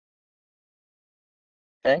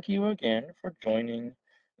Thank you again for joining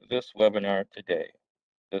this webinar today.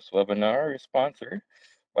 This webinar is sponsored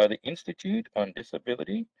by the Institute on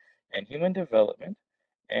Disability and Human Development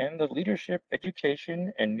and the Leadership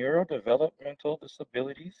Education and Neurodevelopmental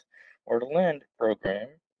Disabilities or LEND program,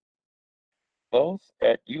 both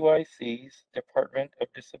at UIC's Department of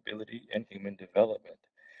Disability and Human Development,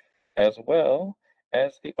 as well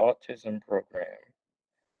as the Autism Program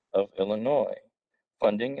of Illinois.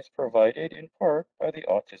 Funding is provided in part by the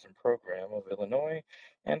Autism Program of Illinois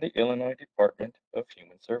and the Illinois Department of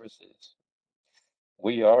Human Services.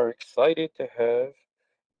 We are excited to have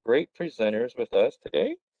great presenters with us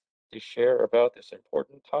today to share about this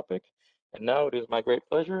important topic. And now it is my great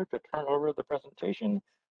pleasure to turn over the presentation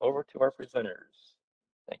over to our presenters.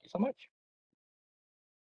 Thank you so much.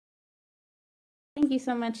 Thank you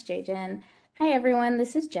so much, Jaden. Hi, everyone.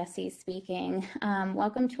 This is Jessie speaking.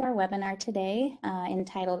 Welcome to our webinar today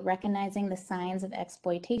entitled Recognizing the Signs of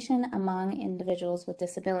Exploitation Among Individuals with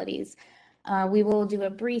Disabilities. We will do a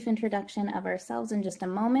brief introduction of ourselves in just a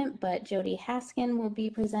moment, but Jody Haskin will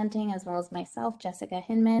be presenting, as well as myself, Jessica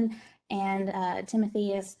Hinman, and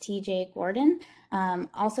Timotheus T.J. Gordon.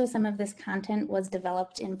 Also, some of this content was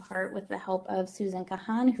developed in part with the help of Susan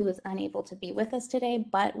Kahan, who is unable to be with us today,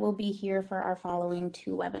 but will be here for our following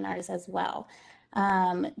two webinars as well.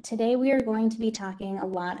 Today we are going to be talking a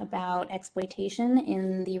lot about exploitation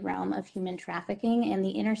in the realm of human trafficking and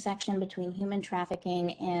the intersection between human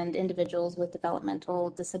trafficking and individuals with developmental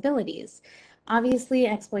disabilities. Obviously,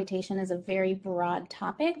 exploitation is a very broad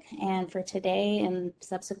topic, and for today and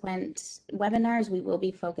subsequent webinars, we will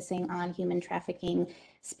be focusing on human trafficking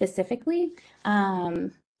specifically.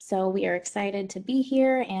 So we are excited to be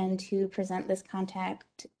here and to present this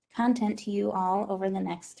content to you all over the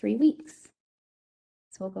next 3 weeks.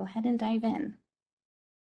 So we'll go ahead and dive in.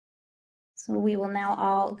 So we will now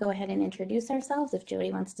all go ahead and introduce ourselves if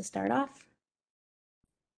Jody wants to start off.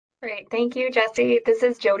 Great. Thank you, Jessie. This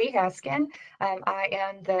is Jody Haskin. I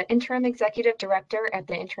am the Interim Executive Director at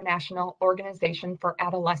the International Organization for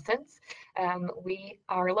Adolescents. We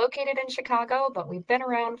are located in Chicago, but we've been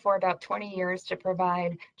around for about 20 years to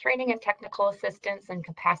provide training and technical assistance and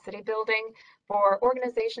capacity building for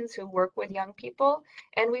organizations who work with young people.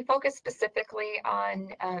 And we focus specifically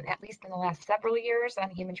on, at least in the last several years,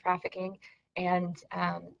 on human trafficking, and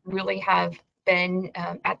really have been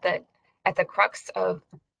at the crux of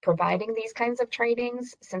providing these kinds of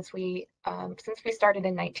trainings since we started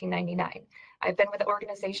in 1999. I've been with the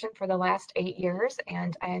organization for the last 8 years,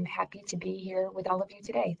 and I am happy to be here with all of you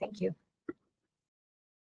today. Thank you.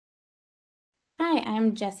 Hi,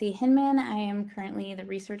 I'm Jessie Hinman. I am currently the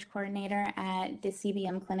research coordinator at the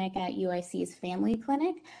CBM clinic at UIC's Family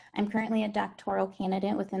Clinic. I'm currently a doctoral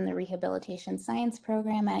candidate within the Rehabilitation Science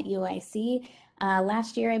program at UIC.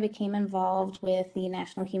 Last year, I became involved with the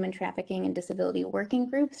National Human Trafficking and Disability Working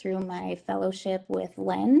Group through my fellowship with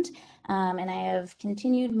LEND, and I have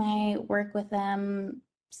continued my work with them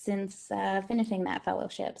since finishing that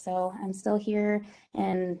fellowship. So I'm still here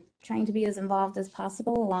and trying to be as involved as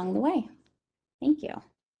possible along the way. Thank you.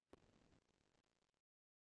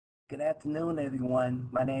 Good afternoon, everyone.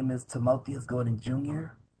 My name is Timotheus Gordon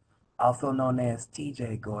Jr., also known as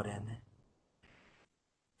TJ Gordon.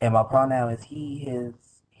 And my pronoun is he, his,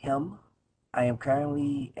 him. I am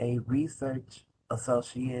currently a research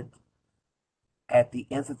associate at the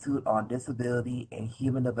Institute on Disability and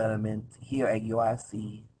Human Development here at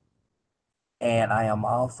UIC. And I am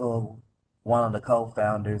also one of the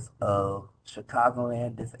co-founders of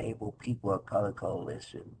Chicagoland Disabled People of Color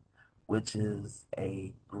Coalition, which is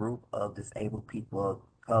a group of disabled people of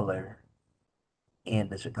color in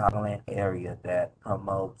the Chicagoland area that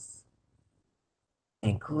promotes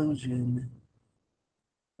inclusion,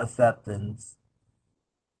 acceptance,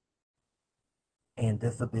 and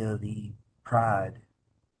disability pride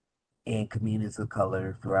in communities of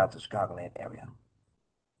color throughout the Chicagoland area.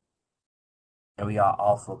 And we are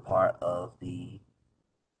also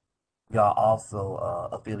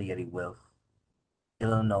affiliated with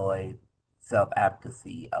Illinois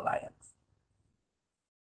Self-Advocacy Alliance.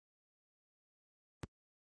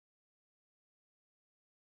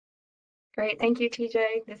 Great. Thank you,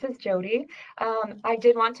 TJ. This is Jody. I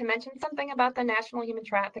did want to mention something about the National Human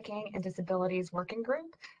Trafficking and Disabilities Working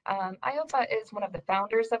Group. IOFA is one of the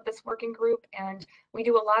founders of this working group, and we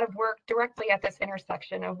do a lot of work directly at this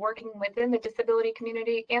intersection of working within the disability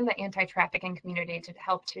community and the anti-trafficking community to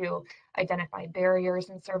help to identify barriers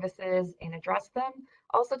and services and address them.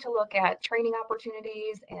 Also to look at training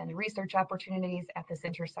opportunities and research opportunities at this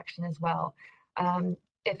intersection as well.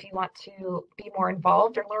 If you want to be more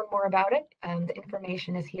involved or learn more about it, the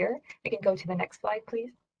information is here. We can go to the next slide,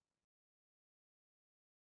 please.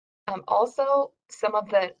 Also, some of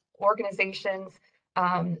the organizations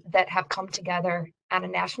that have come together on a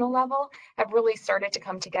national level have really started to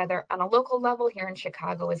come together on a local level here in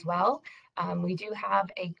Chicago as well. We do have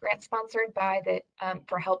a grant sponsored by the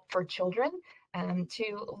for Help for Children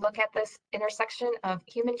to look at this intersection of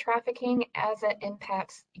human trafficking as it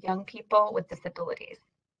impacts young people with disabilities.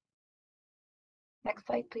 Next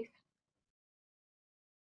slide, please.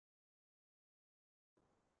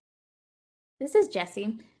 This is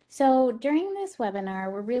Jessie. So during this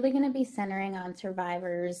webinar, we're really going to be centering on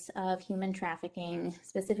survivors of human trafficking,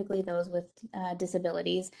 specifically those with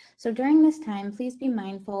disabilities. So during this time, please be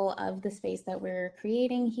mindful of the space that we're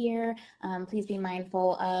creating here. Please be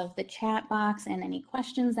mindful of the chat box and any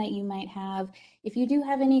questions that you might have. If you do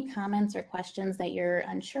have any comments or questions that you're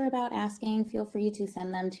unsure about asking, feel free to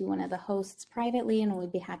send them to one of the hosts privately and we'll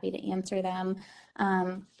be happy to answer them.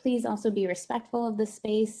 Please also be respectful of the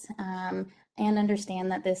space. And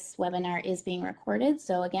understand that this webinar is being recorded.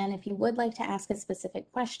 So again, if you would like to ask a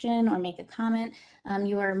specific question or make a comment,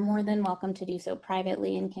 you are more than welcome to do so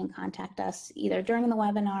privately and can contact us either during the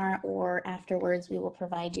webinar or afterwards. We will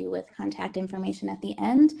provide you with contact information at the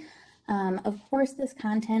end. Of course, this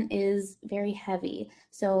content is very heavy,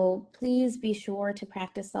 so please be sure to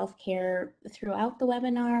practice self-care throughout the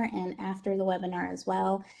webinar and after the webinar as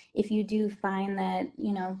well. If you do find that,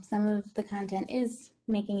 some of the content is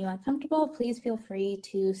making you uncomfortable, please feel free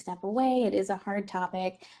to step away. It is a hard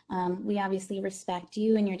topic. We obviously respect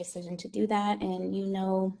you and your decision to do that, and you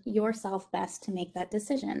know yourself best to make that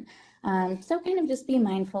decision. So kind of just be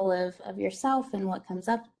mindful of yourself and what comes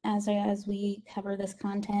up as we cover this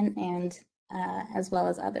content and as well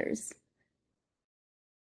as others.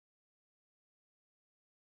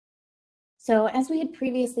 So as we had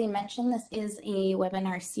previously mentioned, this is a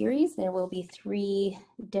webinar series. There will be 3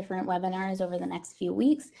 different webinars over the next few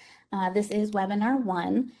weeks. This is webinar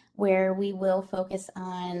 1, where we will focus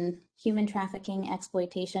on human trafficking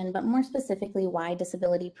exploitation, but more specifically why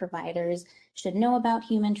disability providers should know about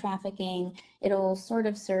human trafficking. It'll sort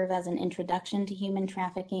of serve as an introduction to human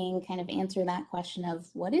trafficking, kind of answer that question of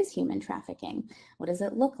what is human trafficking? What does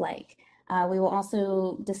it look like? We will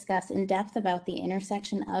also discuss in depth about the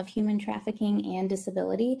intersection of human trafficking and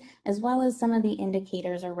disability, as well as some of the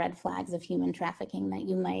indicators or red flags of human trafficking that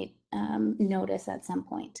you might notice at some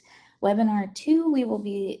point. Webinar 2, we will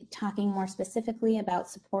be talking more specifically about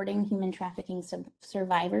supporting human trafficking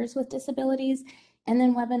survivors with disabilities. And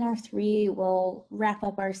then webinar 3 will wrap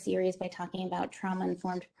up our series by talking about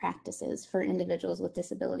trauma-informed practices for individuals with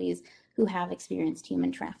disabilities who have experienced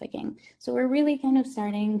human trafficking. So we're really kind of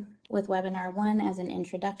starting with webinar 1 as an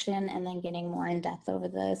introduction and then getting more in depth over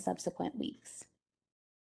the subsequent weeks.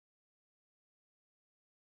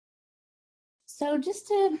 So just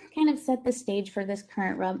to kind of set the stage for this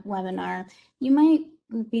current webinar, you might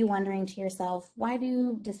be wondering to yourself, why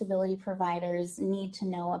do disability providers need to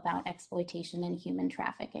know about exploitation and human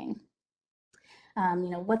trafficking?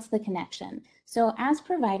 What's the connection? So as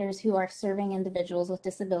providers who are serving individuals with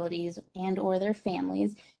disabilities and or their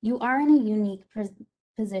families, you are in a unique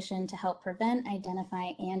position to help prevent,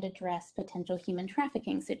 identify, and address potential human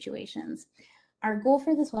trafficking situations. Our goal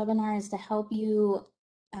for this webinar is to help you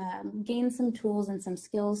gain some tools and some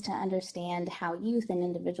skills to understand how youth and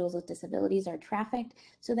individuals with disabilities are trafficked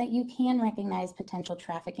so that you can recognize potential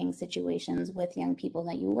trafficking situations with young people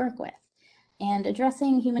that you work with. And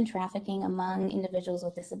addressing human trafficking among individuals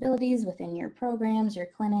with disabilities within your programs, your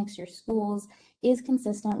clinics, your schools is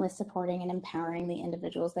consistent with supporting and empowering the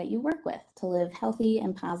individuals that you work with to live healthy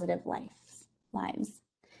and positive lives.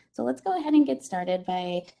 So let's go ahead and get started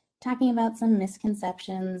by talking about some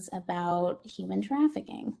misconceptions about human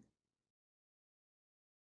trafficking.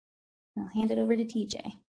 I'll hand it over to TJ.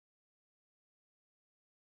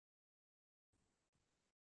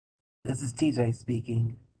 This is TJ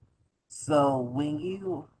speaking. So when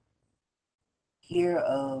you hear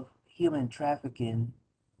of human trafficking,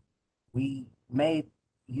 we may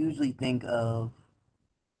usually think of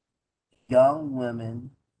young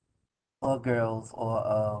women or girls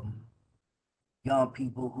or young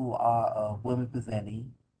people who are women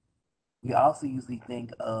presenting. We also usually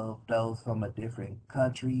think of those from a different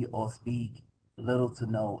country or speak little to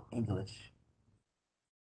no English.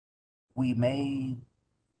 When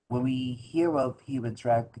we hear of human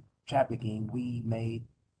trafficking, we may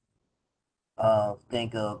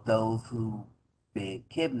think of those who been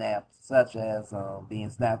kidnapped, such as being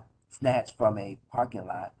snatched from a parking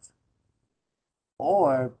lot,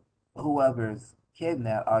 or whoever's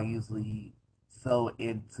kidnapped are usually sold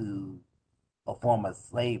into a form of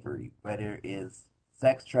slavery, whether it is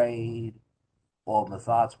sex trade or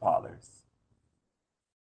massage parlors.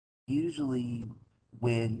 Usually,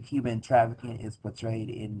 when human trafficking is portrayed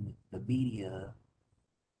in the media,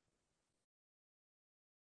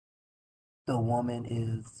 the woman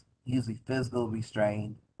is usually physically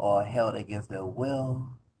restrained or held against their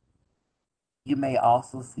will. You may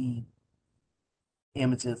also see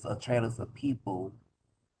images or trailers of people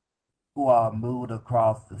who are moved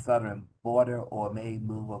across the southern border or may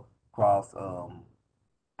move across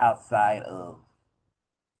outside of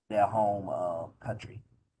their home country.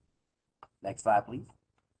 Next slide, please.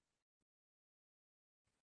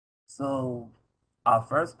 So, our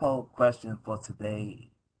first poll question for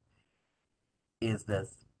today is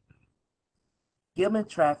this: human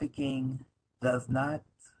trafficking does not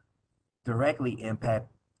directly impact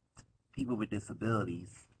people with disabilities.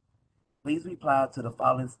 Please reply to the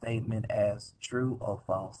following statement as true or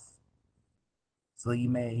false. So you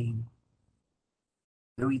may,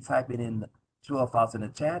 do we type it in true or false in the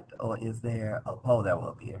chat, or is there a poll that will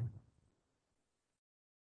appear?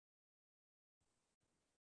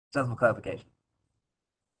 Just for clarification.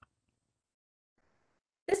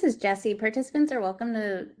 This is Jessie. Participants are welcome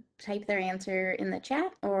to type their answer in the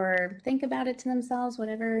chat or think about it to themselves,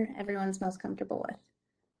 whatever everyone's most comfortable with.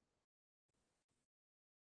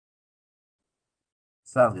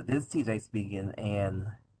 Sounds good. This is TJ speaking, and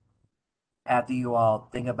after you all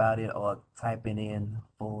think about it or type it in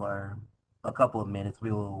for a couple of minutes,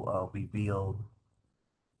 we will reveal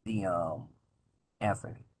the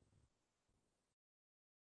answer.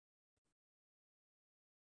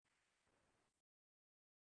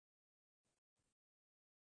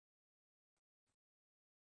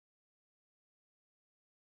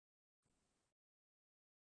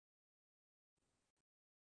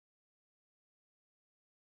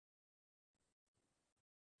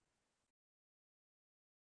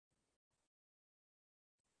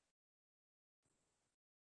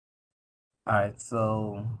 All right,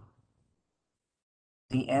 so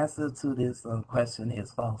the answer to this question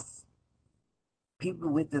is false. People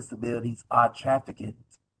with disabilities are trafficked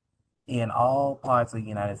in all parts of the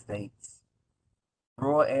United States.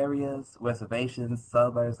 Rural areas, reservations,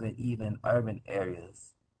 suburbs, and even urban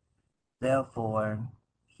areas. Therefore,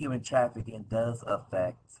 human trafficking does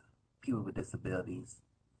affect people with disabilities.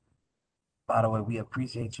 By the way, we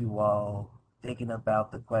appreciate you all thinking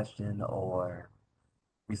about the question or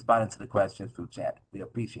responding to the question through chat. We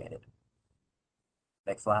appreciate it.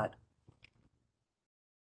 Next slide.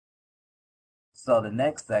 So the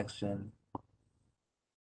next section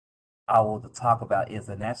I will talk about is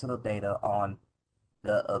the national data on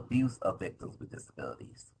the abuse of victims with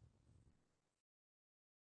disabilities.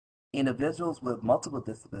 Individuals with multiple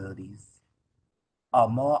disabilities are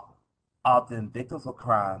more often victims of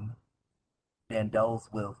crime than those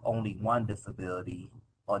with only one disability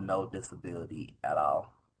or no disability at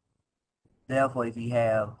all. Therefore, if you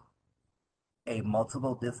have a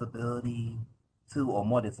multiple disability, two or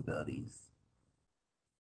more disabilities,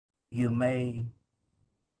 you may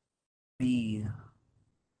be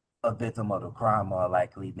a victim of a crime more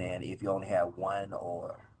likely than if you only have one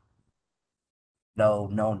or no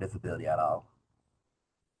known disability at all.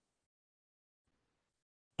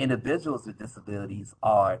 Individuals with disabilities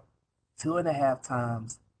are 2.5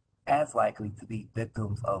 times as likely to be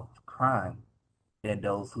victims of crime than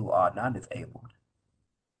those who are non-disabled.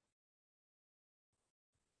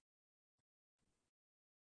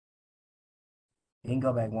 You can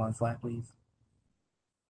go back one slide, please.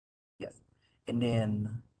 Yes. And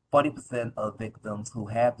then 40% of victims who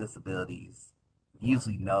have disabilities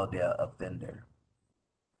usually know their offender.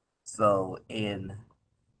 So in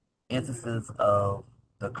instances of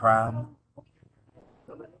the crime,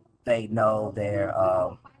 they know their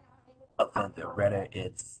offender, whether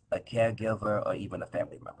it's a caregiver or even a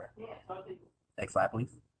family member. Next slide,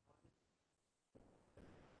 please.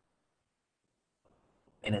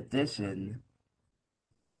 In addition,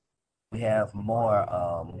 we have more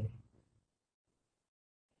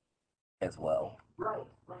as well,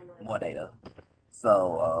 more data.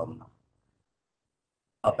 So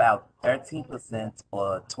about 13%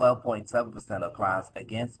 or 12.7% of crimes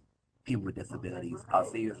against people with disabilities are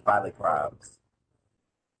serious violent crimes,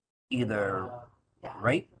 either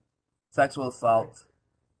rape, sexual assault,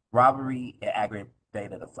 robbery, and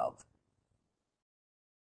aggravated assault.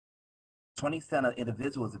 20% of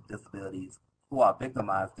individuals with disabilities who are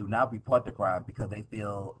victimized do not report the crime because they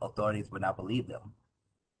feel authorities would not believe them.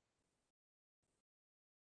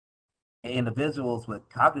 And individuals with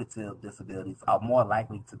cognitive disabilities are more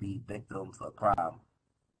likely to be victims of crime,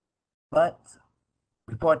 but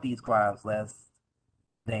report these crimes less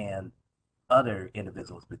than other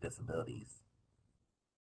individuals with disabilities.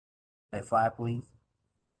 Next slide, please.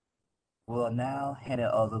 We'll now hand it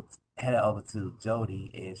over to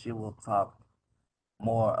Jody, and she will talk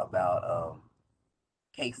more about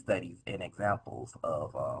case studies and examples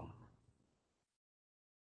of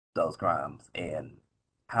those crimes and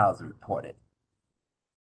how it's reported.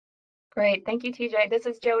 Great. Thank you, TJ. This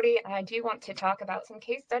is Jody. I do want to talk about some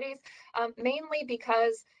case studies, mainly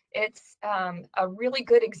because it's a really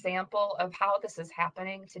good example of how this is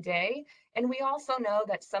happening today. And we also know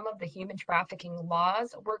that some of the human trafficking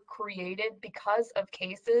laws were created because of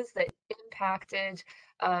cases that impacted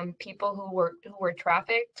people who were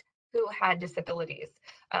trafficked who had disabilities.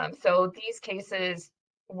 So these cases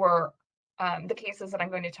were the cases that I'm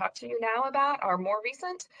going to talk to you now about are more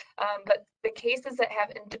recent, but the cases that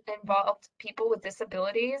have involved people with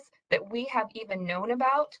disabilities that we have even known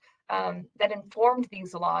about that informed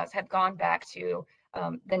these laws have gone back to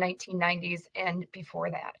the 1990s and before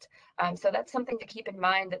that. So that's something to keep in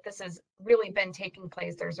mind, that this has really been taking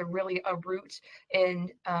place. There's a root in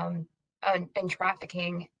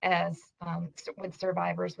trafficking as with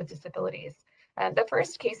survivors with disabilities. The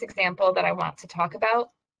first case example that I want to talk about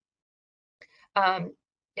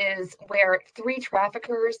is where 3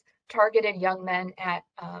 traffickers targeted young men at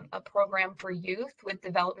a program for youth with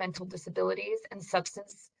developmental disabilities and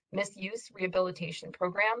substance misuse rehabilitation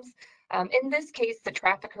programs. In this case, the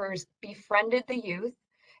traffickers befriended the youth,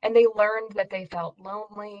 and they learned that they felt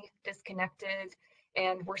lonely, disconnected,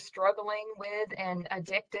 and were struggling with and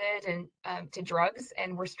addicted to drugs,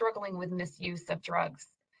 and were struggling with misuse of drugs.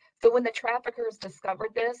 So when the traffickers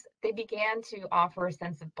discovered this, they began to offer a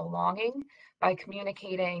sense of belonging by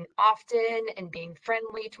communicating often and being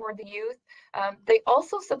friendly toward the youth. They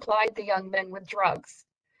also supplied the young men with drugs.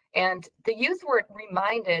 And the youth were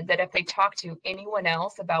reminded that if they talked to anyone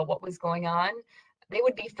else about what was going on, they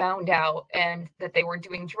would be found out, and that they were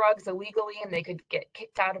doing drugs illegally, and they could get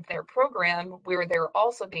kicked out of their program where they're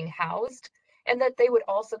also being housed, and that they would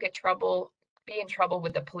also be in trouble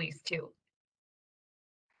with the police too.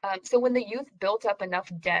 So when the youth built up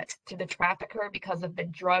enough debt to the trafficker because of the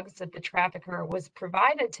drugs that the trafficker was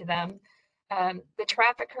provided to them, the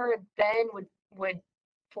trafficker then would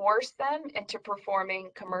force them into performing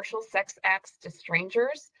commercial sex acts to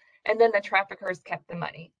strangers, and then the traffickers kept the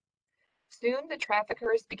money. Soon the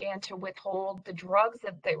traffickers began to withhold the drugs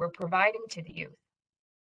that they were providing to the youth.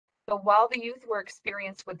 So while the youth were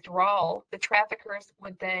experiencing withdrawal, the traffickers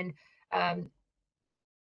would then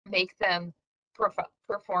make them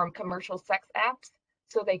perform commercial sex acts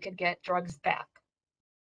so they could get drugs back.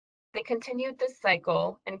 They continued this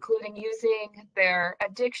cycle, including using their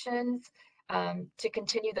addictions to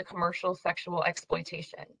continue the commercial sexual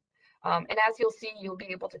exploitation. And as you'll see, you'll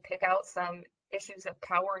be able to pick out some issues of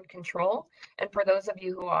power and control. And for those of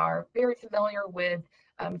you who are very familiar with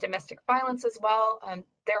domestic violence as well,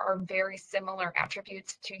 there are very similar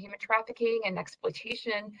attributes to human trafficking and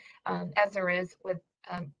exploitation as there is with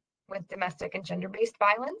domestic and gender-based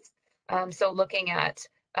violence. So looking at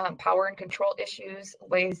power and control issues,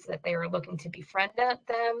 ways that they are looking to befriend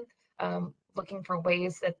them, looking for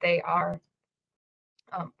ways that they are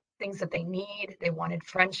things that they need. They wanted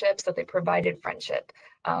friendship, so they provided friendship.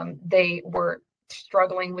 They were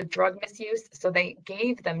struggling with drug misuse, so they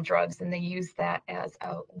gave them drugs, and they used that as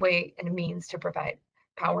a way and a means to provide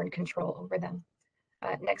power and control over them.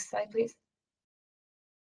 Next slide, please.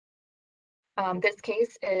 This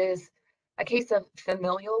case is a case of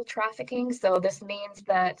familial trafficking. So this means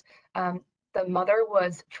that the mother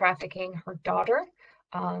was trafficking her daughter.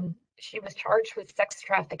 She was charged with sex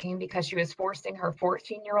trafficking because she was forcing her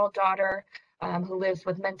 14-year-old daughter, who lives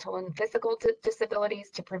with mental and physical disabilities,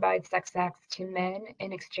 to provide sex acts to men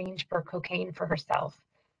in exchange for cocaine for herself.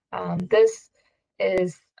 This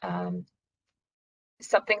is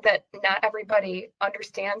something that not everybody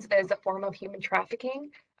understands as a form of human trafficking.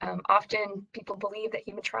 Often people believe that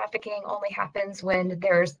human trafficking only happens when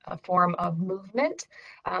there's a form of movement,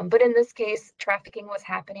 but in this case, trafficking was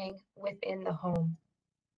happening within the home.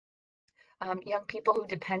 Young people who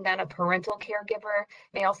depend on a parental caregiver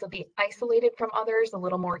may also be isolated from others a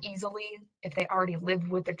little more easily if they already live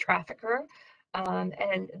with the trafficker.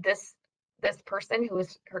 And this person who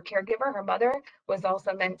was her caregiver, her mother, was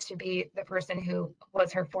also meant to be the person who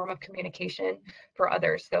was her form of communication for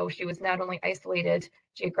others. So she was not only isolated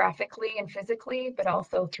geographically and physically, but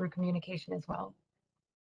also through communication as well.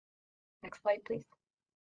 Next slide, please.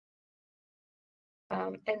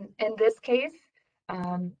 In this case,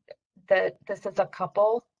 this is a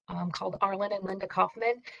couple called Arlen and Linda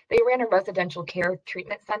Kaufman. They ran a residential care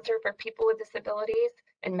treatment center for people with disabilities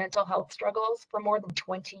and mental health struggles for more than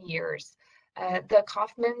 20 years. The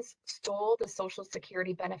Kaufmans stole the Social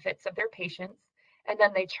Security benefits of their patients, and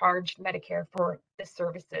then they charged Medicare for the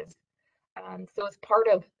services. So as part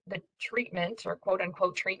of the treatment, or quote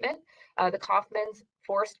unquote treatment, the Kaufmans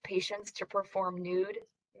forced patients to perform nude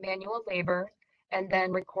manual labor and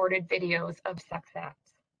then recorded videos of sex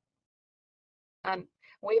acts.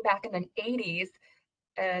 Way back in the 80s,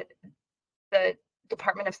 the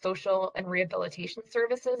Department of Social and Rehabilitation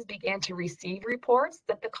Services began to receive reports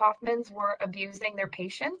that the Kaufmans were abusing their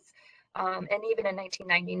patients. And even in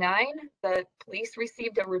 1999, the police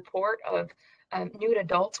received a report of nude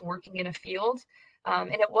adults working in a field.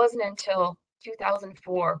 And it wasn't until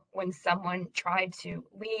 2004 when someone tried to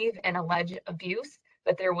leave and allege abuse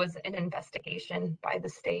that there was an investigation by the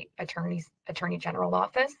state attorney general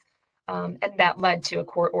office. And that led to a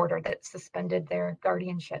court order that suspended their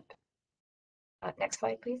guardianship. Next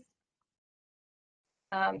slide, please.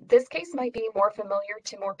 This case might be more familiar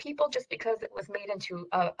to more people just because it was made into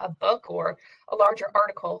a book or a larger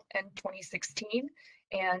article in 2016.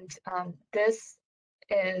 And this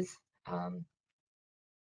is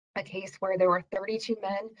a case where there were 32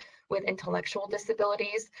 men with intellectual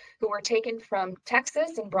disabilities who were taken from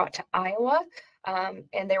Texas and brought to Iowa.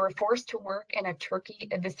 And they were forced to work in a turkey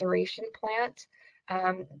evisceration plant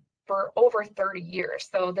for over 30 years.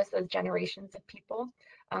 So this is generations of people.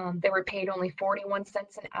 They were paid only 41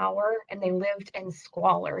 cents an hour, and they lived in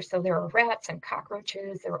squalor. So there were rats and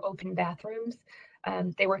cockroaches, there were open bathrooms.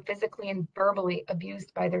 They were physically and verbally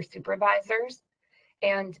abused by their supervisors.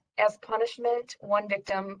 And as punishment, one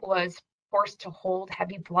victim was forced to hold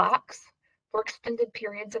heavy blocks for extended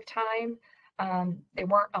periods of time. They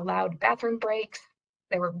weren't allowed bathroom breaks.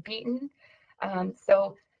 They were beaten. One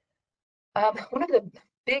of the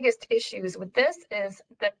biggest issues with this is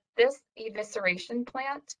that this evisceration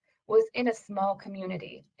plant was in a small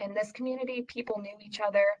community. In this community, people knew each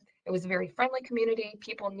other. It was a very friendly community.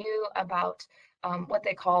 People knew about what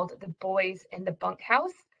they called the boys in the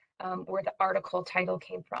bunkhouse, where the article title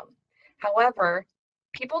came from. However,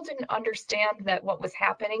 people didn't understand that what was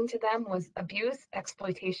happening to them was abuse,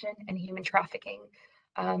 exploitation, and human trafficking.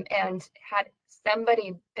 And had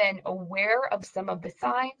somebody been aware of some of the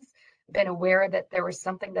signs, been aware that there was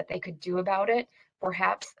something that they could do about it,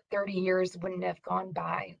 perhaps 30 years wouldn't have gone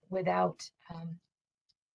by without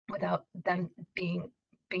them being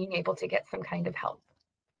able to get some kind of help.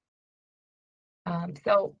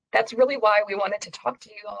 So that's really why we wanted to talk to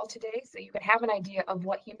you all today, so you can have an idea of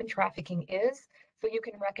what human trafficking is, so you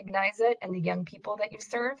can recognize it and the young people that you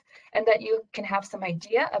serve, and that you can have some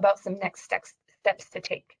idea about some next steps to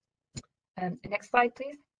take. Next slide,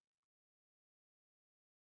 please.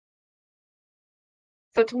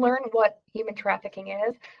 So to learn what human trafficking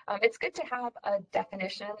is, it's good to have a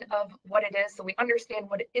definition of what it is so we understand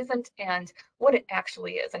what it isn't and what it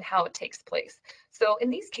actually is and how it takes place. So in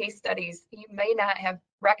these case studies, you may not have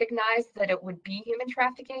recognized that it would be human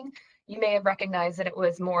trafficking. You may have recognized that it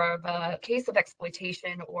was more of a case of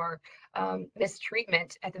exploitation or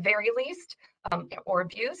mistreatment at the very least, or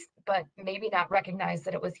abuse, but maybe not recognize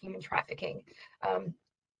that it was human trafficking.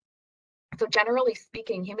 So generally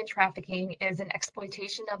speaking, human trafficking is an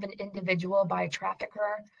exploitation of an individual by a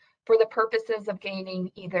trafficker for the purposes of gaining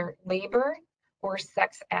either labor or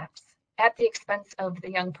sex acts at the expense of the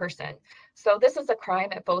young person. So this is a crime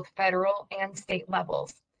at both federal and state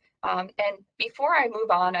levels. And before I move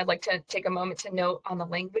on, I'd like to take a moment to note on the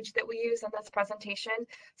language that we use in this presentation.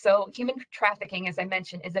 So human trafficking, as I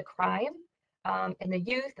mentioned, is a crime. And the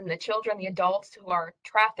youth and the children, the adults who are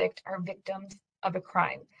trafficked are victims of a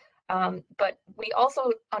crime. But we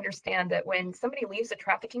also understand that when somebody leaves a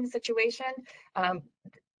trafficking situation,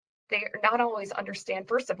 they not always understand,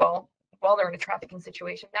 first of all, while they're in a trafficking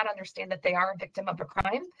situation, not understand that they are a victim of a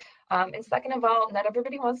crime. And second of all, not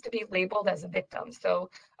everybody wants to be labeled as a victim. So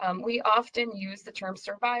we often use the term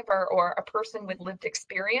survivor or a person with lived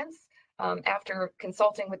experience after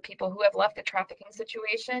consulting with people who have left a trafficking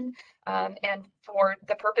situation. And for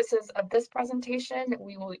the purposes of this presentation,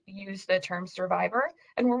 we will use the term survivor.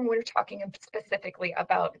 And when we're talking specifically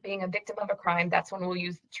about being a victim of a crime, that's when we'll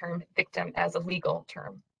use the term victim as a legal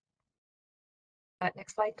term.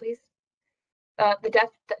 Next slide, please.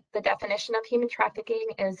 The definition of human trafficking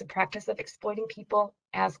is the practice of exploiting people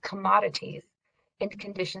as commodities in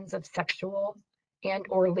conditions of sexual and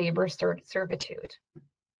or labor servitude.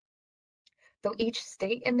 So each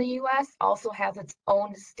state in the US also has its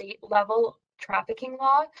own state level trafficking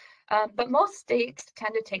law, but most states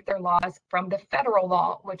tend to take their laws from the federal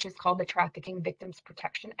law, which is called the Trafficking Victims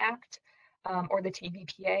Protection Act, or the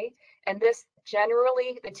TVPA. And this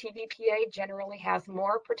generally, the TVPA generally has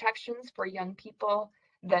more protections for young people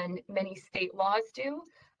than many state laws do.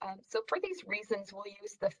 So for these reasons, we'll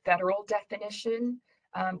use the federal definition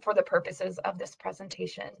for the purposes of this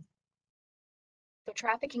presentation. So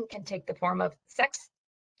trafficking can take the form of sex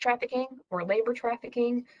trafficking or labor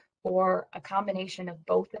trafficking or a combination of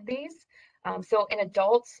both of these. So in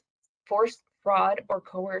adults, force, fraud, or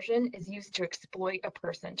coercion is used to exploit a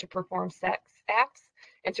person to perform sex acts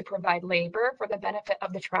and to provide labor for the benefit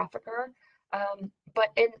of the trafficker.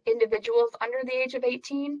 But in individuals under the age of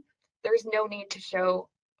 18, there's no need to show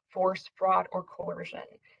force, fraud, or coercion.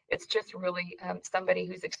 It's just really somebody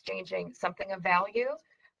who's exchanging something of value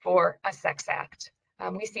for a sex act.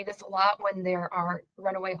 We see this a lot when there are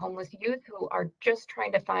runaway homeless youth who are just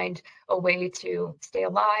trying to find a way to stay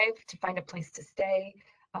alive, to find a place to stay.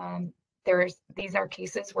 These are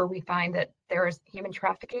cases where we find that there is human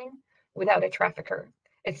trafficking without a trafficker.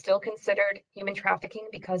 It's still considered human trafficking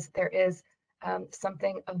because there is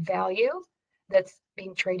something of value that's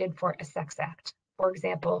being traded for a sex act. For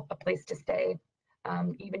example, a place to stay,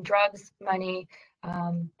 even drugs, money,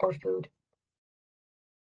 or food.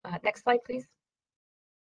 Next slide, please.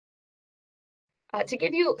 To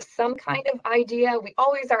give you some kind of idea, we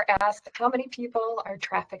always are asked how many people are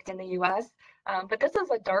trafficked in the US, but this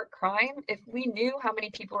is a dark crime. If we knew how many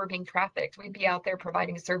people were being trafficked, we'd be out there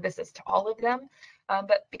providing services to all of them.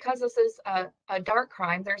 But because this is a dark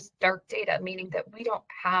crime, there's dark data, meaning that we don't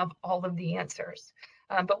have all of the answers.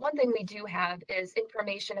 But one thing we do have is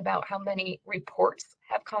information about how many reports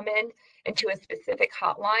have come in into a specific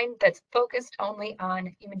hotline that's focused only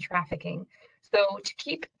on human trafficking. So to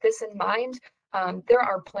keep this in mind, there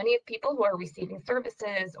are plenty of people who are receiving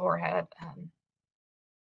services or have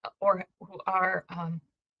or who are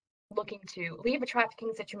looking to leave a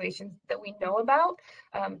trafficking situation that we know about,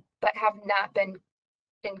 but have not been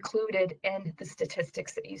included in the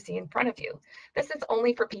statistics that you see in front of you. This is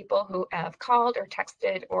only for people who have called or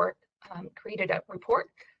texted or created a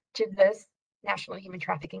report to this National Human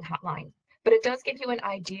Trafficking Hotline. But it does give you an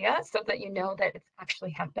idea so that you know that it's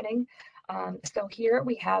actually happening. So here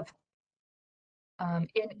we have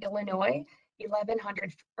in Illinois,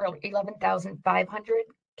 1,100 or 11,500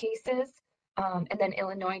 cases, and then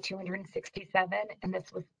Illinois 267, and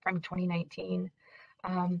this was from 2019.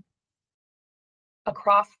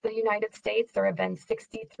 Across the United States, there have been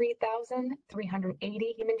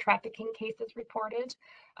 63,380 human trafficking cases reported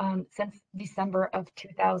since December of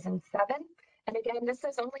 2007. And again, this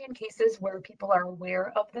is only in cases where people are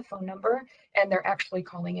aware of the phone number and they're actually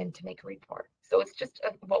calling in to make a report. So it's just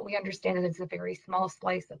what we understand is a very small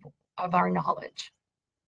slice of our knowledge.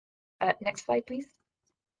 Next slide, please.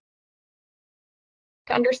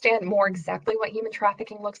 To understand more exactly what human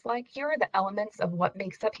trafficking looks like, here are the elements of what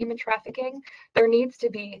makes up human trafficking. There needs to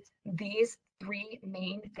be these three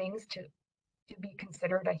main things to be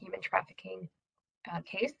considered a human trafficking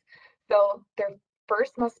case. So there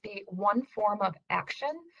first must be one form of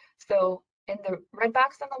action. So in the red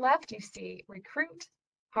box on the left, you see recruit,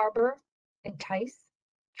 harbor, entice,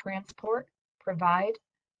 transport, provide,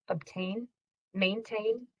 obtain,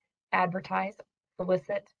 maintain, advertise,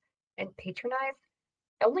 solicit, and patronize.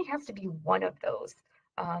 It only has to be one of those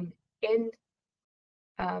in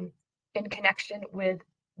connection with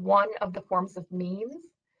one of the forms of means,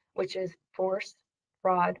 which is force,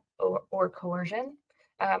 fraud, or coercion.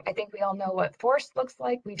 I think we all know what force looks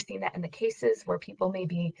like. We've seen that in the cases where people may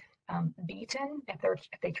be beaten if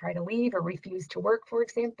they try to leave or refuse to work, for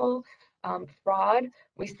example. Fraud,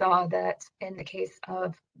 we saw that in the case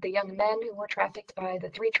of the young men who were trafficked by the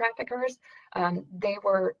three traffickers, they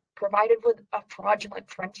were provided with a fraudulent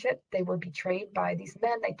friendship. They were betrayed by these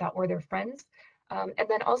men they thought were their friends. And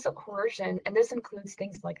then also coercion, and this includes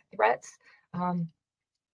things like threats, and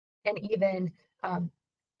even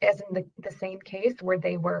as in the same case where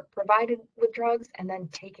they were provided with drugs and then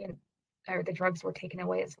taken, or the drugs were taken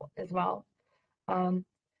away as well. And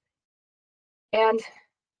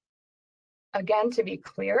again, to be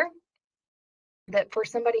clear, that for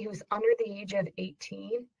somebody who's under the age of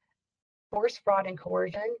 18, force, fraud, and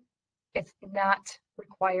coercion, it's not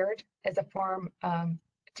required as a form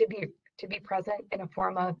to be present in a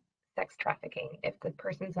form of sex trafficking if the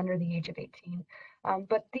person's under the age of 18.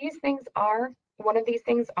 But these things are, one of these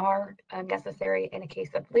things are necessary in a case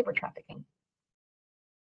of labor trafficking.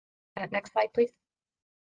 Next slide, please.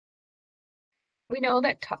 We know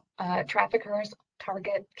that traffickers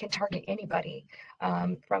can target anybody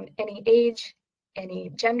from any age, any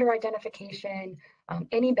gender identification,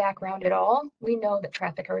 any background at all. We know that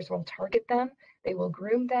traffickers will target them, they will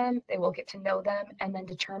groom them, they will get to know them, and then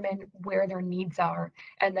determine where their needs are.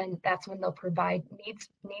 And then that's when they'll provide needs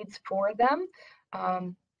for them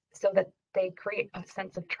so that they create a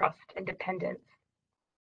sense of trust and dependence.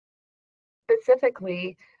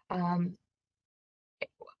 Specifically,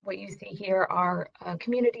 what you see here are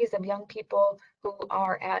communities of young people who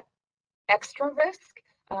are at extra risk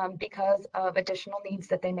because of additional needs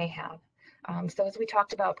that they may have. So as we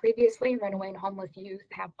talked about previously, runaway and homeless youth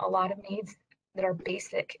have a lot of needs that are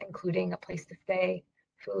basic, including a place to stay,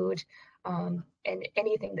 food, and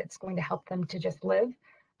anything that's going to help them to just live.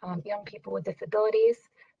 Young people with disabilities,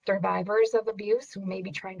 survivors of abuse who may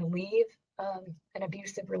be trying to leave an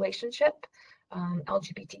abusive relationship,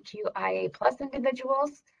 LGBTQIA plus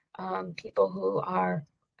individuals, people who are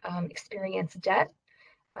experience debt,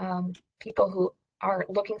 people who are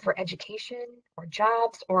looking for education or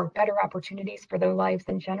jobs or better opportunities for their lives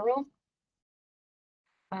in general,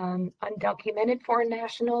 undocumented foreign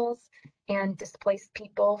nationals, and displaced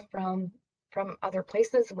people from other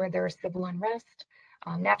places where there is civil unrest,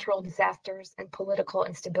 natural disasters, and political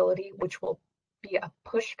instability, which will be a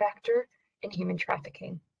push factor in human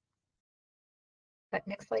trafficking. But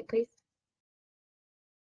next slide, please.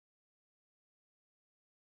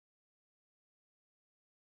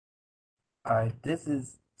 All right, this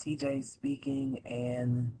is TJ speaking,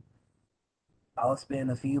 and I'll spend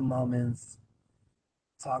a few moments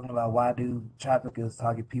talking about why do traffickers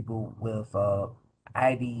target people with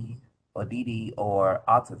ID or DD or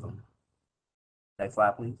autism. Next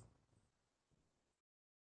slide, please.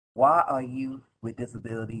 Why are youth with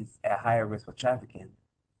disabilities at higher risk for trafficking?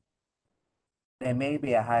 They may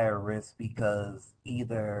be at higher risk because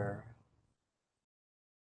either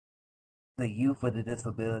the youth with a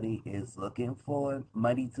disability is looking for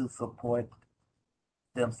money to support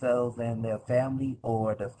themselves and their family,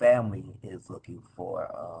 or the family is looking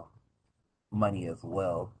for money as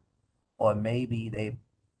well, or maybe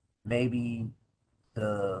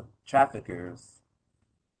the traffickers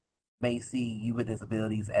may see you with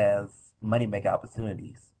disabilities as money making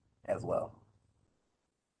opportunities as well.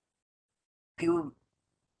 People,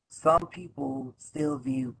 some people still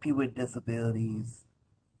view people with disabilities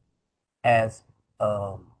as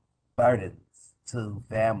burdens to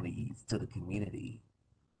families, to the community.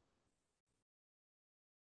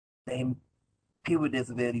 They People with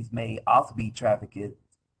disabilities may also be trafficked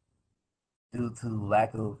due to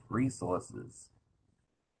lack of resources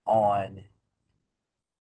on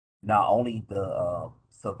not only the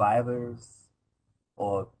survivors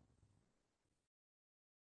or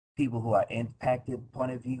people who are impacted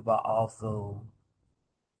point of view, but also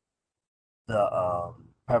the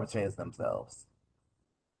perpetrators themselves.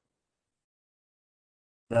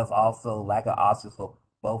 There's also lack of options for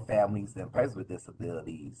both families and persons with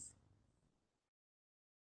disabilities.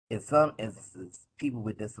 In some instances, people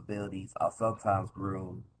with disabilities are sometimes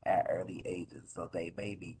groomed at early ages, so they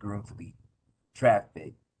may be groomed to be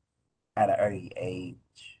trafficked at an early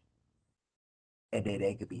age, and then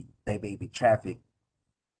they may be trafficked,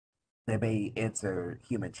 they may enter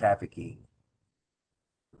human trafficking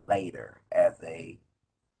later as they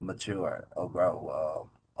mature or grow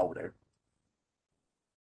older.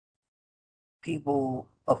 People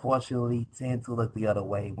unfortunately tend to look the other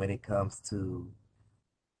way when it comes to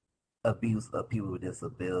abuse of people with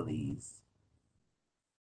disabilities.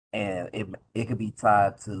 And it could be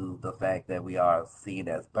tied to the fact that we are seen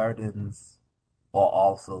as burdens, or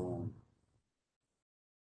also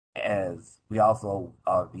we also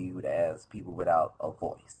are viewed as people without a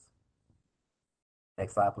voice.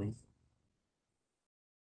 Next slide, please.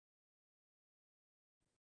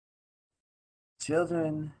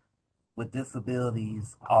 Children with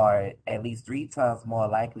disabilities are at least 3 times more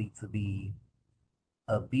likely to be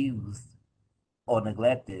abused or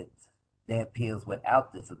neglected than peers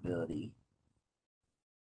without disability.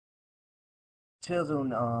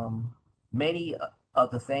 Children, many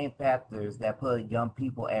of the same factors that put young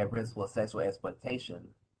people at risk for sexual exploitation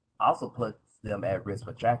also puts them at risk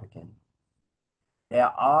for trafficking. There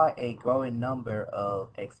are a growing number of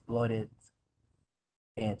exploited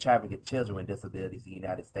and trafficked children with disabilities in the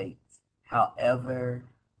United States. However,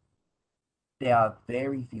 there are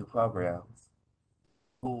very few programs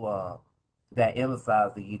who that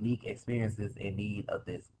emphasize the unique experiences and need of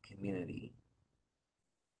this community.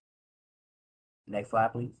 Next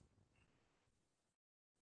slide, please.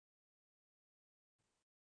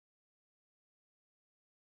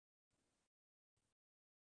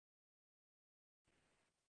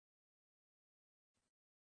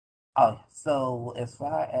 Oh, so as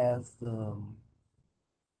far as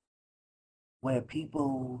where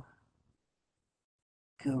people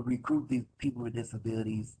could recruit these people with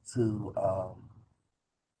disabilities to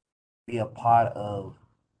be a part of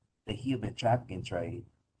the human trafficking trade,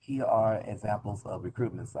 here are examples of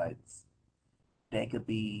recruitment sites. They could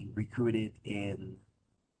be recruited in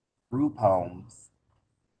group homes,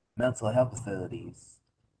 mental health facilities,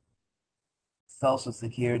 social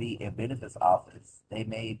security and benefits office. They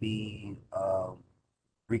may be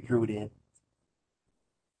recruited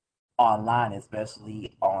online,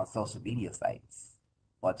 especially on social media sites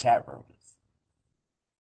or chat rooms.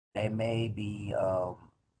 They may be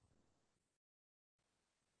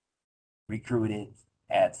recruited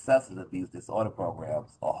at substance abuse disorder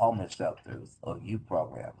programs or homeless shelters or youth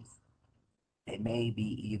programs. They may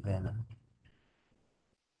be even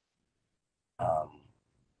um,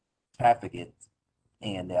 trafficked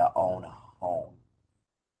in their own home.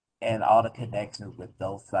 And all the connections with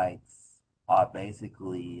those sites are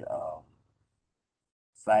basically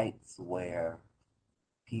sites where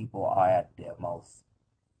people are at their most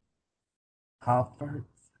comfort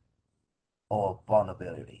or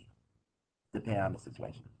vulnerability, depending on the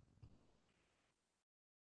situation.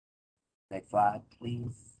 Next slide,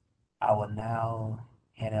 please. I will now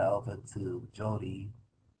hand it over to Jody,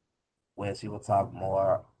 where she will talk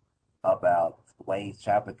more about ways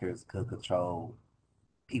traffickers could control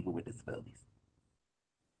people with disabilities.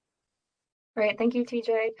 Great, thank you,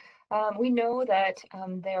 TJ. We know that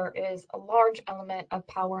there is a large element of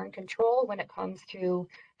power and control when it comes to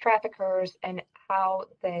traffickers and how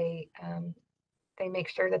they make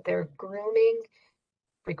sure that they're grooming,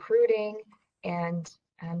 recruiting, and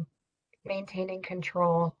maintaining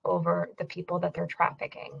control over the people that they're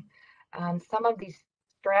trafficking. Some of these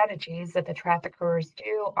strategies that the traffickers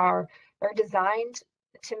do are designed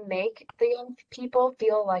to make the young people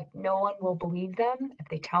feel like no one will believe them if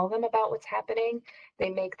they tell them about what's happening.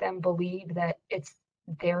 They make them believe that it's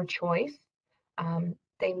their choice.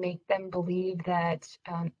 They make them believe that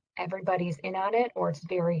everybody's in on it, or it's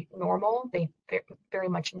very normal. They very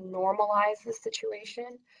much normalize the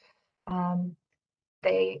situation.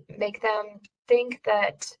 They make them think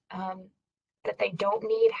that that they don't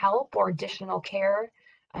need help or additional care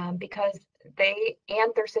because they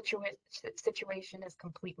and their situation is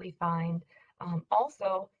completely fine.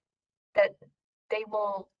 Also, that they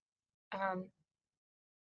will um,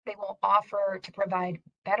 they will offer to provide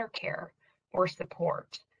better care or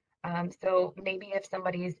support. So maybe if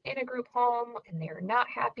somebody is in a group home and they're not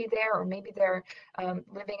happy there, or maybe they're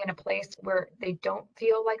living in a place where they don't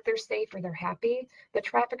feel like they're safe or they're happy, the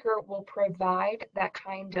trafficker will provide that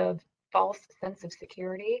kind of false sense of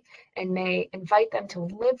security and may invite them to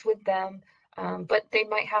live with them, but they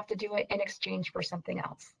might have to do it in exchange for something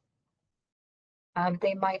else.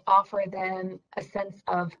 They might offer them a sense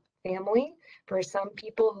of family. For some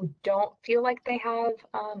people who don't feel like they have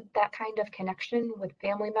that kind of connection with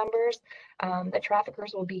family members, the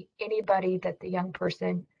traffickers will be anybody that the young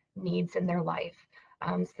person needs in their life.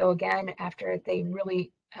 So again, after they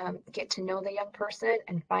really get to know the young person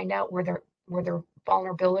and find out where their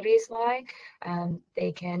vulnerabilities lie,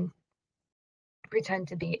 they can pretend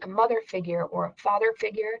to be a mother figure or a father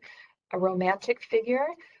figure, a romantic figure,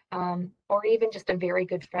 or even just a very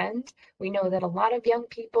good friend. We know that a lot of young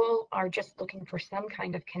people are just looking for some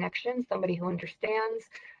kind of connection, somebody who understands,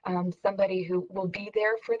 somebody who will be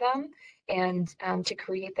there for them. And to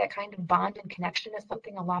create that kind of bond and connection is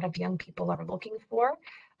something a lot of young people are looking for.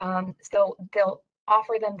 So they'll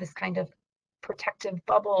offer them this kind of protective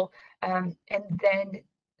bubble, and then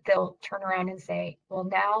they'll turn around and say, well,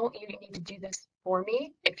 now you need to do this for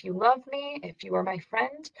me if you love me, if you are my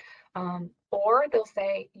friend, or they'll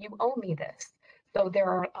say, you owe me this. So there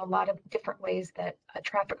are a lot of different ways that a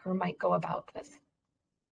trafficker might go about this.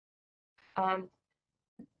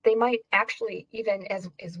 They might actually, even as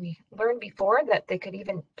we learned before, that they could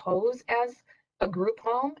even pose as a group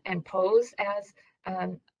home and pose as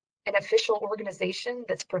an official organization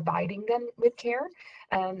that's providing them with care.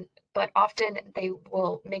 But often they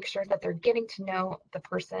will make sure that they're getting to know the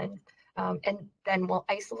person, and then will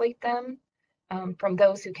isolate them from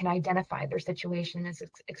those who can identify their situation as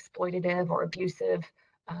exploitative or abusive,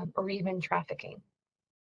 or even trafficking.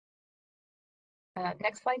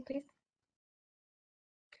 Next slide, please.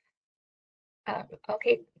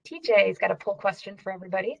 Okay, TJ's got a poll question for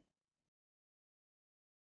everybody.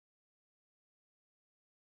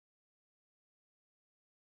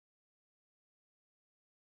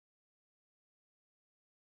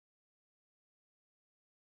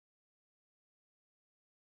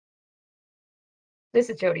 This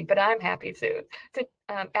is Jody, but I'm happy to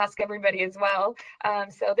ask everybody as well.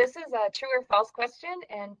 So this is a true or false question,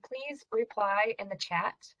 and please reply in the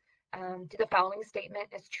chat to the following statement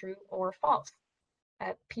as true or false.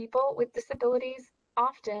 People with disabilities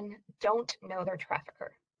often don't know their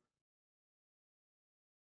trafficker.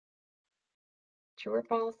 True or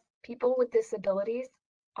false? People with disabilities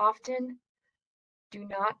often do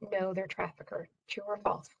not know their trafficker. True or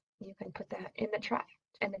false? You can put that in the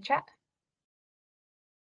chat.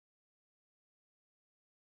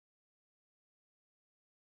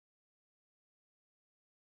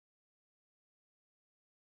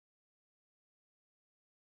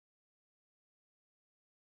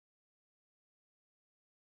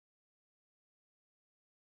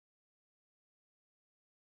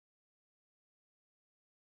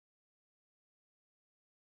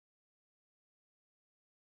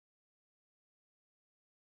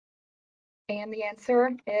 And the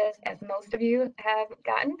answer is, as most of you have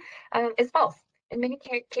gotten, is false. In many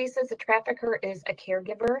cases, a trafficker is a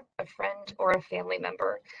caregiver, a friend, or a family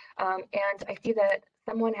member. And I see that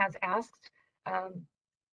someone has asked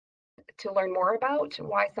to learn more about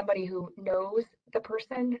why somebody who knows the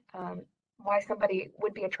person, why somebody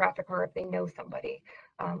would be a trafficker if they know somebody,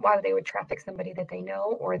 why they would traffic somebody that they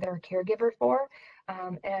know or they're a caregiver for.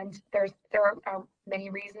 And there are many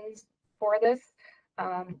reasons for this.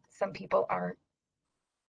 Some people are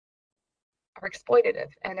exploitative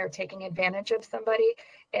and they're taking advantage of somebody,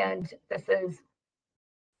 and this is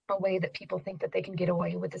a way that people think that they can get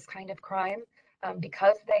away with this kind of crime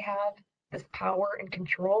because they have this power and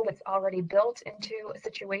control that's already built into a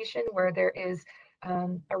situation where there is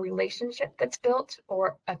a relationship that's built,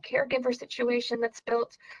 or a caregiver situation that's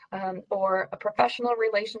built, or a professional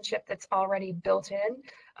relationship that's already built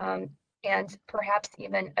in, and perhaps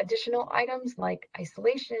even additional items like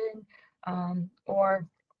isolation, or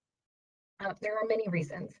there are many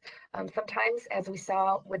reasons. Sometimes, as we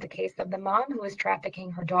saw with the case of the mom who was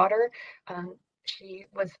trafficking her daughter, she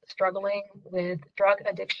was struggling with drug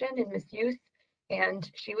addiction and misuse, and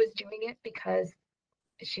she was doing it because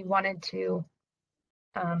she wanted to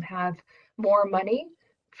have more money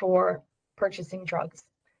for purchasing drugs.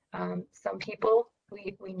 Some people,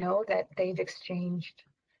 we know that they've exchanged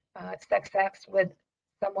sex acts with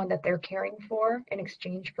someone that they're caring for in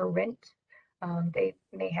exchange for rent. They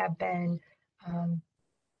may have been um,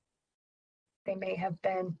 they may have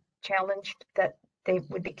been challenged that they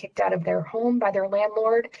would be kicked out of their home by their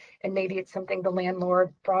landlord, and maybe it's something the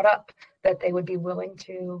landlord brought up that they would be willing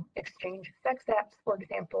to exchange sex acts, for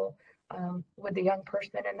example, with the young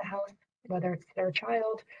person in the house, whether it's their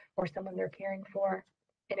child or someone they're caring for,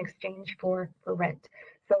 in exchange for rent.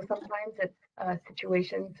 So sometimes it's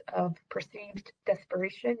situations of perceived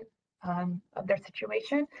desperation of their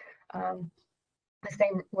situation. The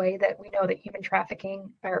same way that we know that human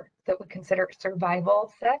trafficking, or that we consider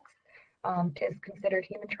survival sex, is considered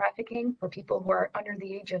human trafficking for people who are under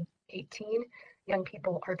the age of 18. Young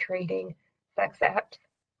people are trading sex acts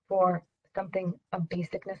for something of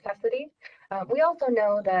basic necessity. We also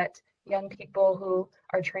know that young people who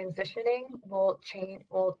are transitioning will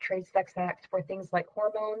trade sex acts for things like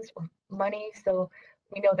hormones or money. So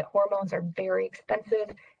we know that hormones are very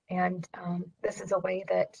expensive, and this is a way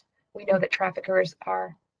that we know that traffickers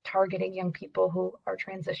are targeting young people who are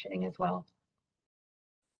transitioning as well.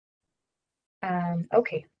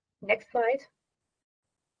 Okay, next slide.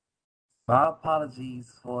 My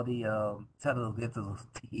apologies for the technical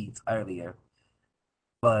difficulties earlier,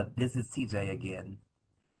 but this is TJ again.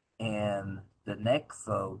 And the next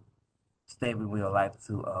statement we would like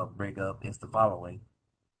to bring up is the following.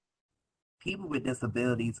 People with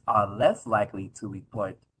disabilities are less likely to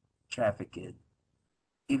report trafficking.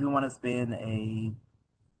 If you want to spend a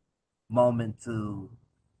moment to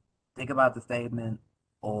think about the statement,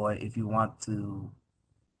 or if you want to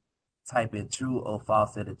type in true or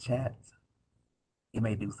false in the chat, you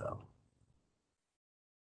may do so.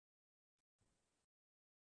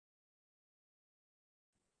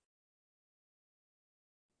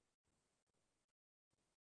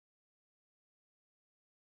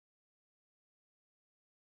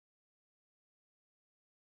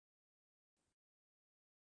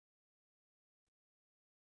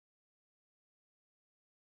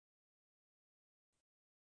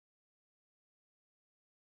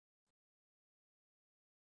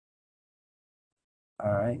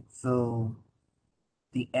 All right, so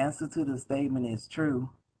the answer to the statement is true.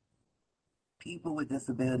 People with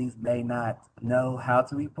disabilities may not know how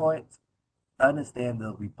to report, understand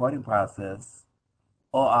the reporting process,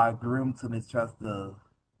 or are groomed to mistrust the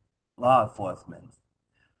law enforcement.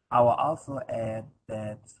 I will also add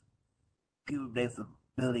that people with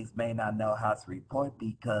disabilities may not know how to report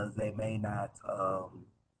because they may not,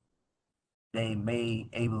 they may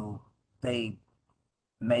able, they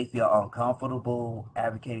may feel uncomfortable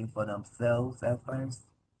advocating for themselves at first,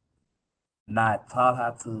 not taught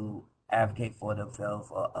how to advocate for themselves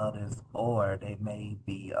or others, or they may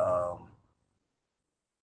be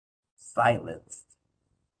silenced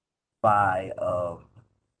by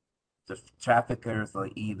the traffickers or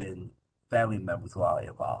even family members who are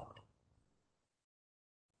involved.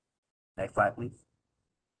 Next slide, please.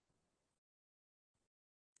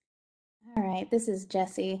 All right, this is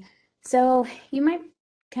Jessie. So you might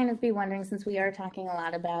kind of be wondering, since we are talking a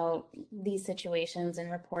lot about these situations and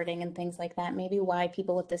reporting and things like that, maybe why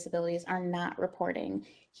people with disabilities are not reporting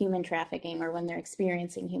human trafficking or when they're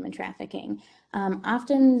experiencing human trafficking.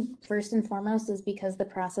 Often, first and foremost, is because the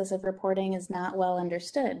process of reporting is not well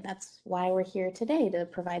understood. That's why we're here today, to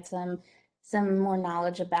provide some some more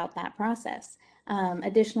knowledge about that process.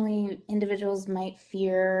 Additionally, individuals might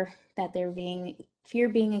fear that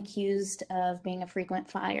being accused of being a frequent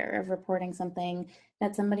flyer, of reporting something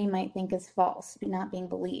that somebody might think is false, not being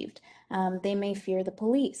believed. They may fear the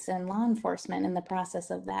police and law enforcement in the process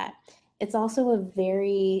of that. It's also a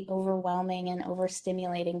very overwhelming and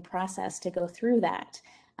overstimulating process to go through that.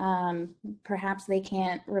 Perhaps they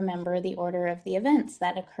can't remember the order of the events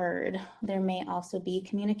that occurred. There may also be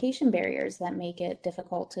communication barriers that make it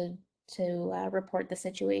difficult to report the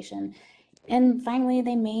situation. And finally,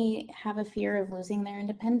 they may have a fear of losing their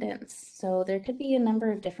independence. So there could be a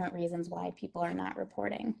number of different reasons why people are not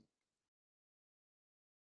reporting.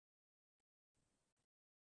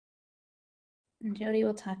 And Jody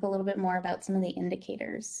will talk a little bit more about some of the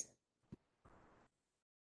indicators.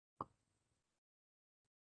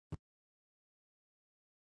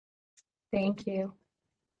 Thank you.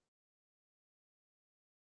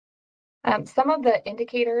 Some of the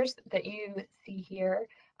indicators that you see here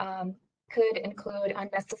could include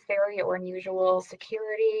unnecessary or unusual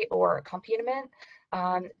security or accompaniment.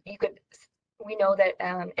 We know that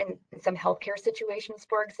in some healthcare situations,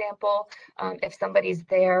 for example, if somebody's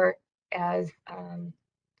there as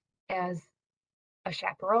a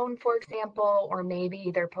chaperone, for example, or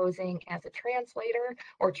maybe they're posing as a translator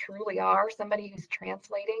or truly are somebody who's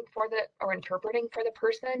translating for or interpreting for the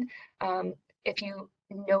person. If you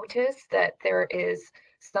notice that there is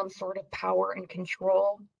some sort of power and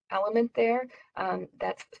control element there,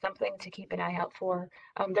 that's something to keep an eye out for.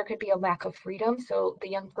 There could be a lack of freedom, so the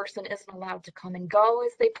young person isn't allowed to come and go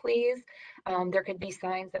as they please. There could be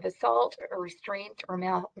signs of assault or restraint or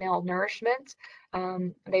malnourishment.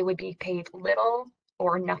 They would be paid little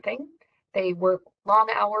or nothing. They work long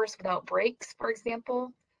hours without breaks, for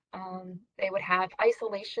example. They would have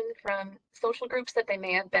isolation from social groups that they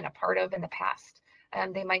may have been a part of in the past.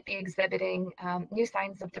 They might be exhibiting new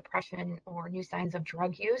signs of depression or new signs of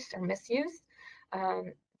drug use or misuse.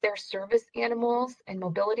 Their service animals and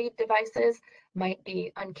mobility devices might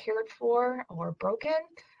be uncared for or broken.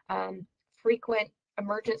 Frequent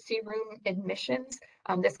emergency room admissions.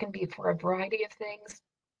 This can be for a variety of things.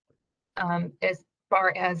 As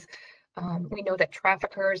far as we know that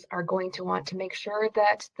traffickers are going to want to make sure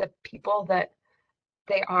that the people that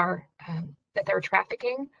they're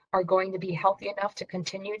trafficking are going to be healthy enough to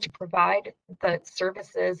continue to provide the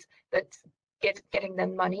services that's getting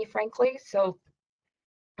them money, frankly. So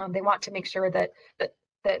they want to make sure that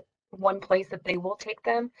one place that they will take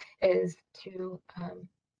them is to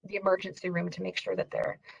the emergency room to make sure that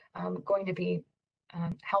they're going to be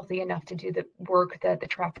healthy enough to do the work that the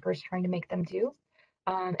trafficker is trying to make them do.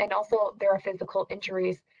 And also there are physical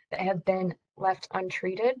injuries that have been left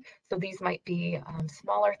untreated. So these might be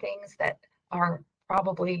smaller things that are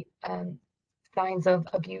probably signs of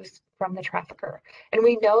abuse from the trafficker. And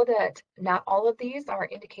we know that not all of these are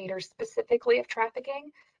indicators specifically of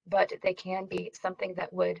trafficking, but they can be something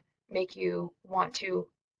that would make you want to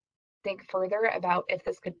think further about if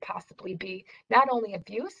this could possibly be not only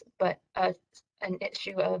abuse, but an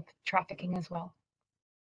issue of trafficking as well.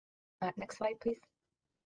 Next slide, please.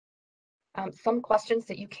 Some questions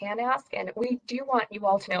that you can ask, and we do want you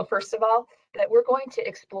all to know, first of all, that we're going to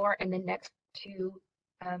explore in the next two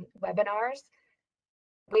webinars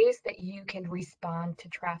ways that you can respond to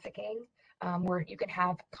trafficking, where you can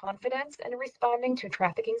have confidence in responding to a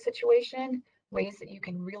trafficking situation, ways that you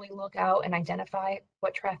can really look out and identify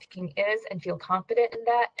what trafficking is and feel confident in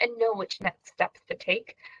that and know which next steps to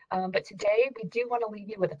take. But today we do want to leave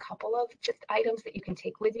you with a couple of just items that you can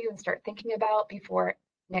take with you and start thinking about before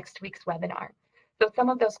next week's webinar. So some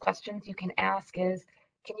of those questions you can ask is,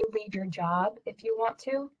 can you leave your job if you want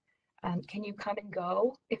to? Can you come and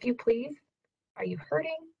go if you please? Are you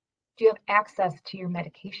hurting? Do you have access to your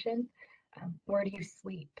medication? Where do you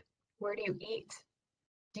sleep? Where do you eat?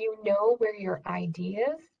 Do you know where your ID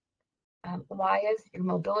is? Why is your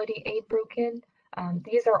mobility aid broken?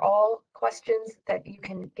 These are all questions that you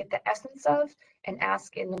can get the essence of and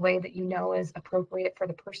ask in the way that you know is appropriate for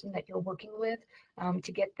the person that you're working with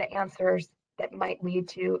to get the answers that might lead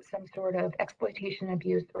to some sort of exploitation,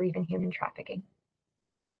 abuse, or even human trafficking.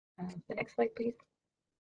 The next slide, please.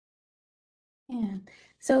 Yeah.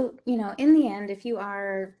 So, in the end, if you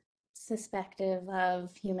are suspected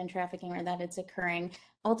of human trafficking or that it's occurring,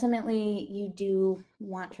 ultimately you do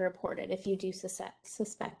want to report it if you do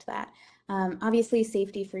suspect that. Obviously,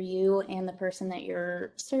 safety for you and the person that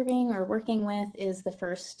you're serving or working with is the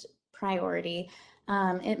first priority.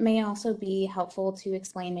 It may also be helpful to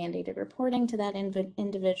explain mandated reporting to that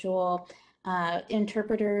individual.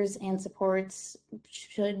 Interpreters and supports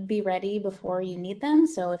should be ready before you need them.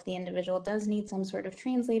 So if the individual does need some sort of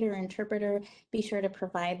translator or interpreter, be sure to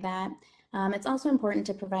provide that. It's also important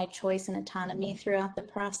to provide choice and autonomy throughout the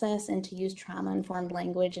process and to use trauma-informed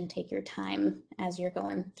language and take your time as you're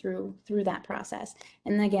going through that process.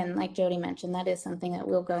 And again, like Jody mentioned, that is something that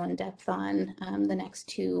we'll go in depth on the next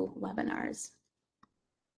 2 webinars.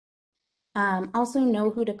 Also know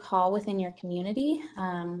who to call within your community.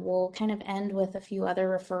 We'll kind of end with a few other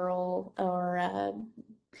referral or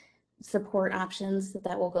support options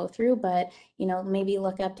that we'll go through, but maybe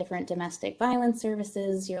look up different domestic violence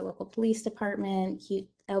services, your local police department,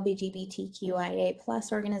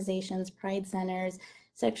 LGBTQIA+ organizations, pride centers,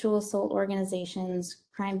 sexual assault organizations,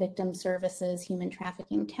 crime victim services, human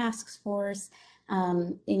trafficking task force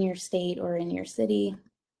in your state or in your city.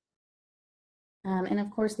 And of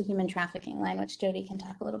course, the human trafficking line, which Jody can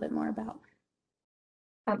talk a little bit more about.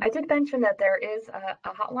 I did mention that there is a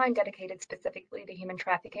hotline dedicated specifically to human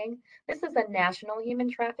trafficking. This is a national human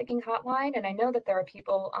trafficking hotline, and I know that there are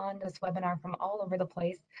people on this webinar from all over the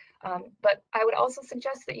place, but I would also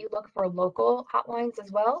suggest that you look for local hotlines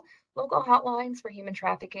as well. Local hotlines for human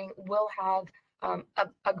trafficking will have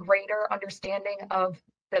a greater understanding of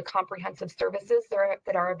the comprehensive services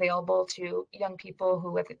that are available to young people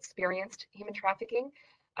who have experienced human trafficking.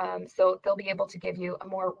 So they'll be able to give you a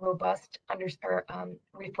more robust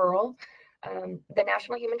referral. The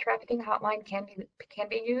National Human Trafficking Hotline can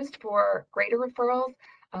be used for greater referrals.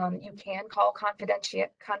 You can call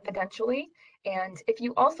confidentially. And if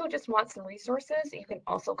you also just want some resources, you can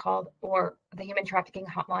also call or the Human Trafficking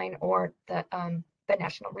Hotline or the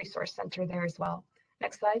National Resource Center there as well.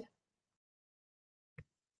 Next slide.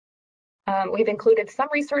 We've included some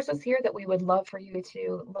resources here that we would love for you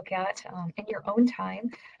to look at in your own time.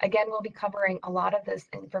 Again, we'll be covering a lot of this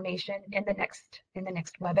information in the next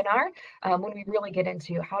webinar when we really get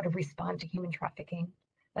into how to respond to human trafficking.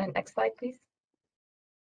 Next slide, please.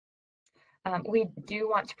 We do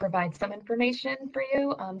want to provide some information for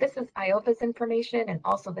you. This is IOFA's information and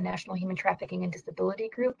also the National Human Trafficking and Disability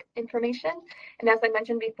Group information. And as I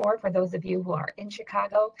mentioned before, for those of you who are in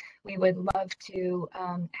Chicago, we would love to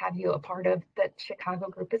have you a part of the Chicago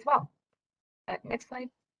group as well. Next slide.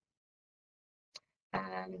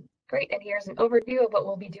 Great, and here's an overview of what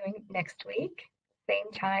we'll be doing next week,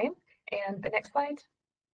 same time. And the next slide.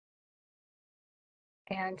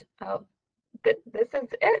 And this is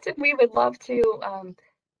it. We would love to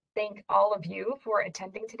thank all of you for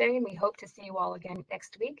attending today, and we hope to see you all again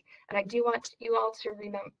next week. And I do want you all to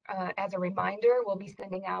remember, as a reminder, we'll be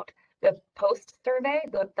sending out the post survey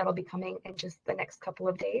that'll be coming in just the next couple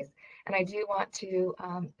of days. And I do want to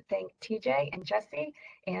thank TJ and Jesse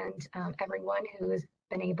and everyone who has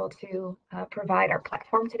been able to provide our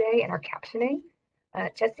platform today and our captioning.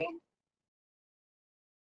 Jesse?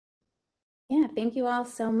 Yeah, thank you all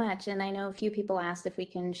so much. And I know a few people asked if we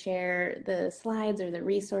can share the slides or the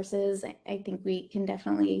resources. I think we can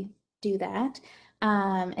definitely do that.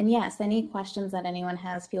 And yes, any questions that anyone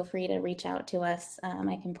has, feel free to reach out to us.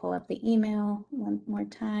 I can pull up the email one more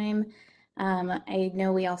time. I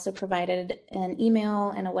know we also provided an email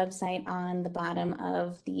and a website on the bottom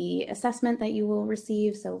of the assessment that you will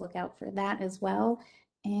receive, so look out for that as well.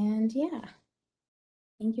 And yeah,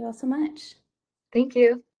 thank you all so much. Thank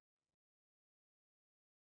you.